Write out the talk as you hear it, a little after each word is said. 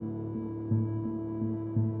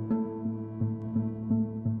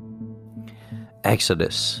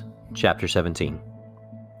Exodus chapter 17.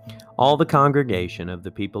 All the congregation of the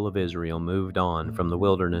people of Israel moved on from the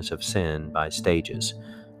wilderness of Sin by stages,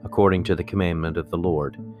 according to the commandment of the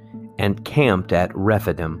Lord, and camped at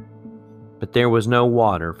Rephidim. But there was no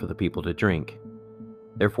water for the people to drink.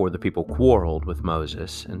 Therefore the people quarreled with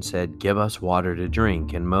Moses and said, "Give us water to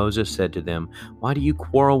drink." And Moses said to them, "Why do you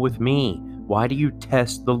quarrel with me? Why do you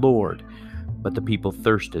test the Lord?" But the people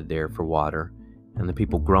thirsted there for water. And the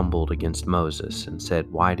people grumbled against Moses and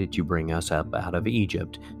said, "Why did you bring us up out of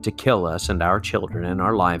Egypt to kill us and our children and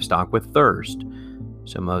our livestock with thirst?"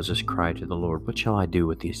 So Moses cried to the Lord, "What shall I do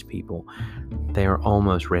with these people? They are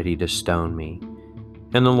almost ready to stone me."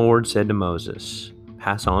 And the Lord said to Moses,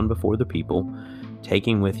 "Pass on before the people,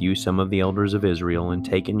 taking with you some of the elders of Israel, and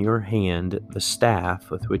take in your hand the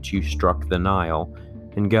staff with which you struck the Nile,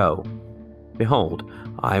 and go. Behold,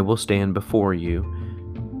 I will stand before you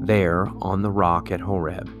there on the rock at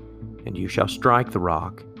Horeb, and you shall strike the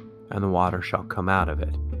rock, and the water shall come out of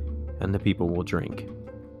it, and the people will drink."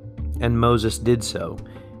 And Moses did so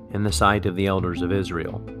in the sight of the elders of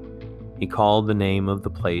Israel. He called the name of the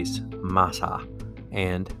place Massah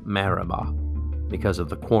and Meribah, because of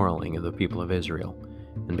the quarreling of the people of Israel,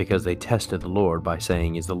 and because they tested the Lord by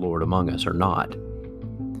saying, "Is the Lord among us or not?"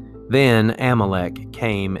 Then Amalek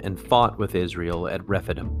came and fought with Israel at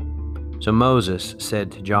Rephidim. So Moses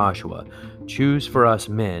said to Joshua, "Choose for us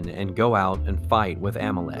men and go out and fight with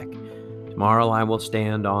Amalek. Tomorrow I will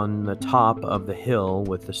stand on the top of the hill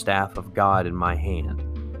with the staff of God in my hand."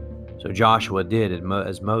 So Joshua did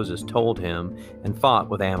as Moses told him and fought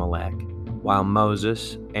with Amalek, while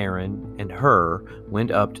Moses, Aaron, and Hur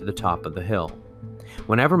went up to the top of the hill.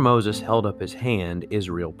 Whenever Moses held up his hand,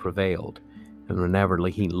 Israel prevailed, and whenever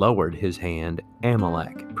he lowered his hand,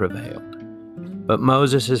 Amalek prevailed. But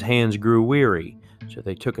Moses' hands grew weary, so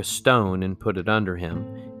they took a stone and put it under him,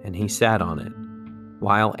 and he sat on it,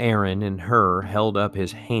 while Aaron and Hur held up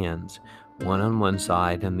his hands, one on one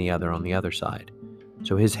side and the other on the other side.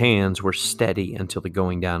 So his hands were steady until the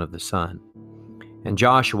going down of the sun. And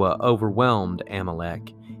Joshua overwhelmed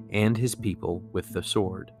Amalek and his people with the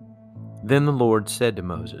sword. Then the Lord said to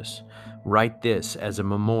Moses, "Write this as a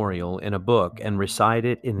memorial in a book and recite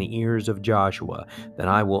it in the ears of Joshua, that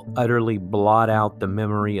I will utterly blot out the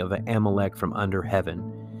memory of Amalek from under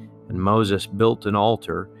heaven." And Moses built an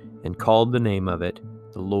altar and called the name of it,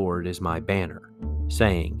 "The Lord is my banner,"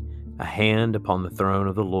 saying, "A hand upon the throne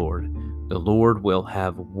of the Lord will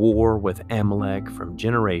have war with Amalek from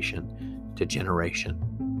generation to generation."